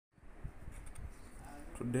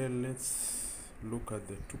Today let's look at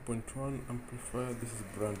the 2.1 amplifier. This is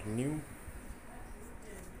brand new.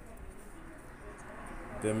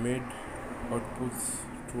 They made outputs,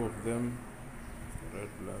 two of them, red,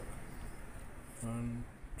 black, fan,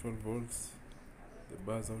 12 volts, the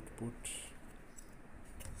buzz output,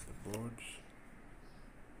 the board,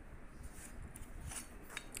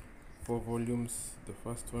 4 volumes. The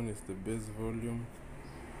first one is the bass volume,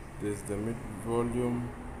 there's the mid volume,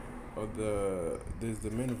 there's the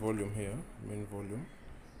main volume here,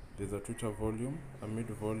 there's a tweeter volume, a mid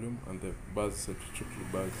volume, and the buzz set, strictly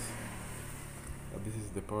buzz. This is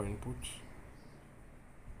the power input,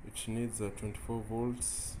 which needs a 24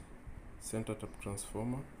 volts center tap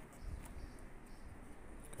transformer.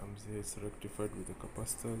 Comes here, it's rectified with the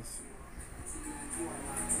capacitors.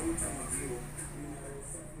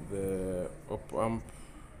 The op amp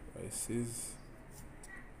ICs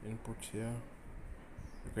input here.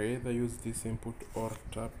 You can either use this input or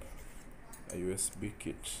tap a USB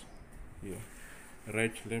kit here.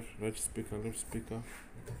 Right, speaker, left speaker.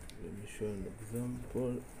 Let me show an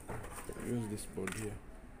example. Use this board here.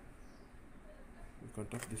 You can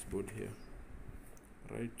tap this board here.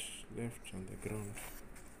 Right, left, and the ground.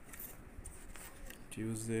 It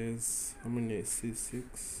uses how many C6,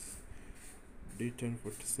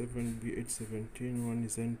 D1047, B817. One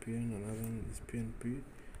is NPN, another one is PNP.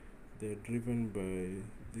 They're driven by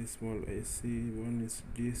this small IC. One is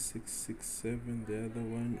D667, the other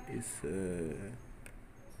one is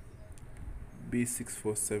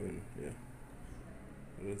B647. Yeah,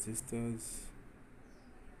 resistors.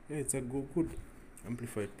 Yeah, it's a good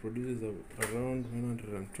amplifier. It produces around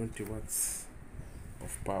 120 watts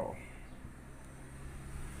of power,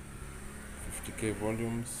 50k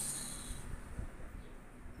volumes.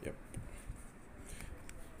 Yep.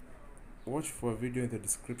 Watch for a video in the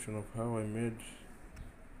description of how I made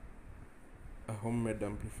a homemade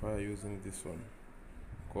amplifier using this one,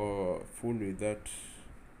 full without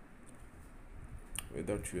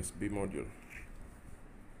USB module.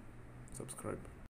 Subscribe.